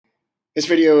This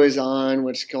video is on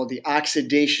what's called the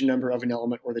oxidation number of an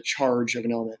element, or the charge of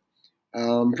an element.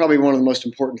 Probably one of the most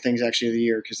important things actually of the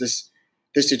year, because this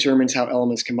determines how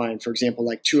elements combine. For example,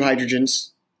 like two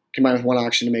hydrogens combine with one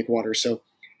oxygen to make water. So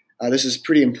this is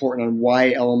pretty important on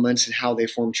why elements and how they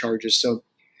form charges. So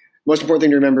most important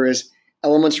thing to remember is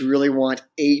elements really want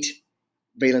 8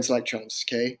 valence electrons.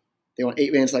 Okay, they want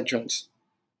 8 valence electrons.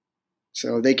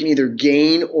 So they can either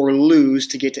gain or lose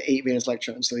to get to 8 valence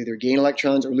electrons. So either gain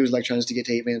electrons or lose electrons to get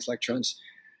to 8 valence electrons.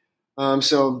 Let's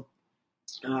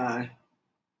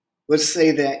say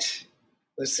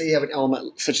you have an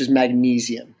element such as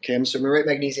magnesium. Okay, so I'm going to write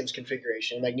magnesium's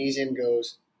configuration. Magnesium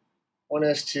goes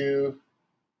 1s2,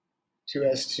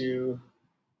 2s2,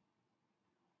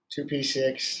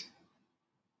 2p6,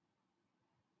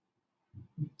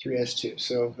 3s2.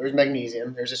 So there's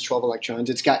magnesium. There's its 12 electrons.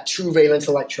 It's got 2 valence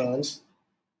electrons.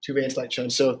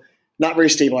 So not very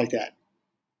stable like that.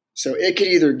 So it could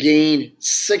either gain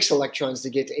 6 electrons to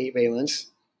get to 8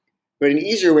 valence, but an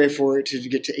easier way for it to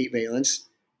get to 8 valence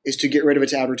is to get rid of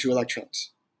its outer 2 electrons.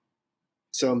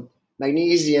 So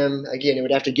magnesium, again, it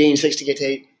would have to gain 6 to get to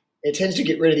 8. It tends to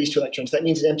get rid of these 2 electrons. That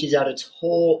means it empties out its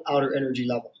whole outer energy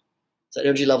level. So that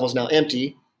energy level is now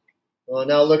empty. Well,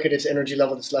 now look at its energy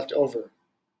level that's left over.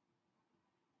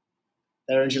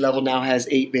 That energy level now has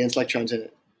 8 valence electrons in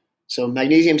it. So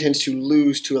magnesium tends to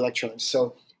lose 2 electrons.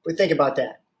 So if we think about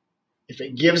that, if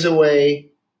it gives away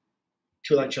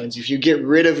 2 electrons, if you get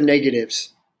rid of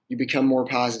negatives, you become more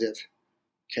positive.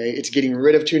 Okay, it's getting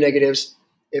rid of 2 negatives,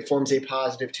 it forms a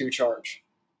positive 2 charge.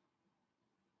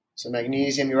 So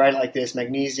magnesium, you write it like this,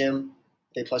 magnesium,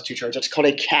 a plus 2 charge. That's called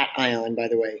a cation, by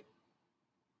the way.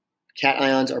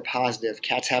 Cations are positive.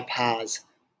 Cats have pos.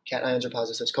 Cations are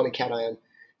positive, so it's called a cation. And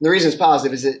the reason it's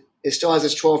positive is it still has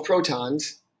its 12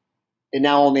 protons. It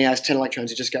now only has 10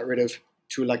 electrons. It just got rid of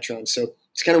 2 electrons. So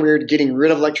it's kind of weird. Getting rid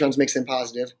of electrons makes them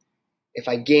positive. If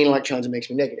I gain electrons, it makes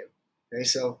me negative. Okay,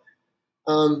 so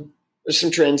there's some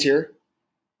trends here.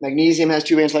 Magnesium has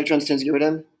 2 valence electrons, tends to get rid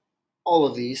of them. All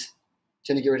of these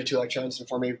tend to get rid of 2 electrons and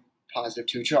form a positive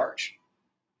 2 charge.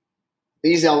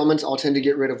 These elements all tend to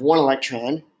get rid of 1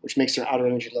 electron, which makes their outer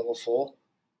energy level full.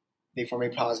 They form a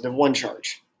positive 1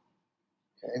 charge.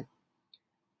 Okay.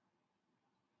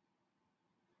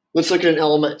 Let's look at an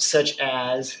element such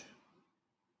as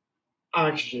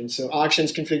oxygen. So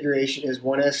oxygen's configuration is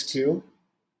 1s2,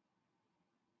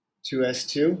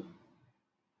 2s2,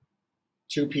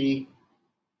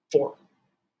 2p4.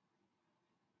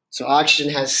 So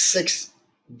oxygen has 6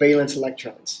 valence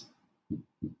electrons.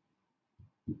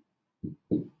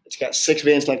 It's got 6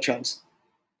 valence electrons.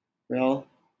 Well,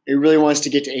 it really wants to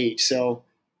get to 8, so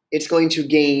it's going to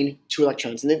gain 2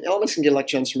 electrons. And then elements can get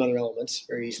electrons from other elements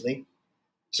very easily.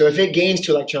 So if it gains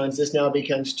 2 electrons, this now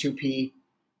becomes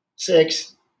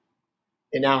 2p6.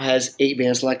 It now has 8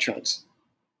 valence electrons.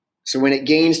 So when it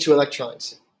gains 2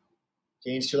 electrons,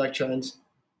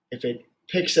 if it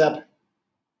picks up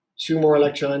 2 more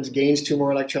electrons, gains 2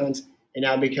 more electrons, it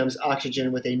now becomes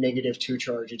oxygen with a negative 2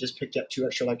 charge. It just picked up 2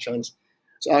 extra electrons.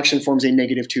 So oxygen forms a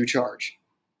negative 2 charge.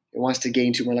 It wants to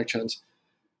gain 2 more electrons.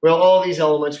 Well, all of these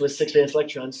elements with 6 valence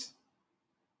electrons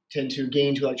tend to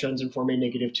gain 2 electrons and form a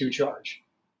negative 2 charge.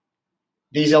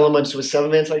 These elements with 7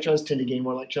 valence electrons tend to gain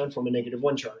 1 electron, form a negative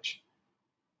 1 charge.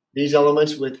 These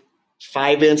elements with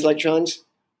 5 valence electrons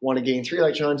want to gain 3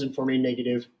 electrons and form a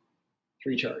negative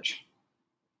 3 charge.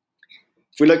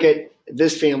 If we look at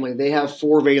this family, they have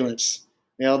 4 valence.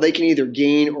 Now, they can either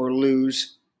gain or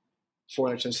lose 4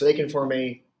 electrons, so they can form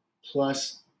a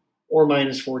plus or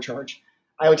minus 4 charge.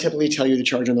 I would typically tell you the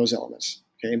charge on those elements.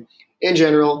 Okay. In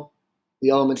general, the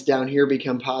elements down here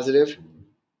become positive.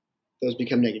 Those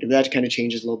become negative. That kind of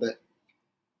changes a little bit.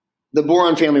 The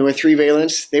boron family with 3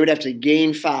 valence, they would have to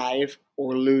gain 5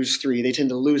 or lose 3. They tend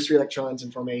to lose 3 electrons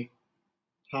and form a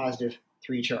positive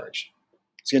 3 charge.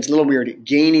 So it's a little weird.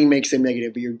 Gaining makes them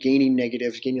negative, but you're gaining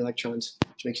negatives, gaining electrons,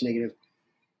 which makes you negative.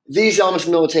 These elements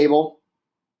in the middle of the table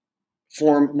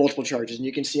form multiple charges. And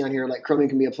you can see on here, like chromium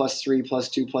can be a plus 3, plus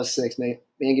 2, plus 6.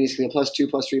 Manganese can be a plus 2,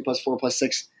 plus 3, plus 4, plus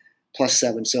 6, plus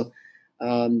 7. So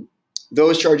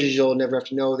those charges you'll never have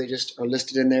to know. They just are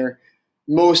listed in there.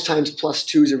 Most times plus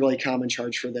 2 is a really common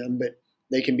charge for them, but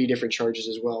they can be different charges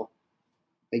as well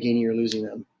by gaining or losing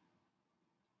them.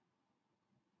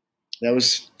 That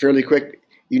was fairly quick.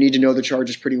 You need to know the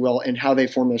charges pretty well and how they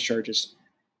form those charges.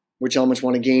 Which elements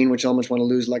want to gain, which elements want to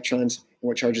lose electrons, and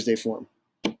what charges they form.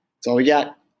 That's all we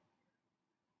got.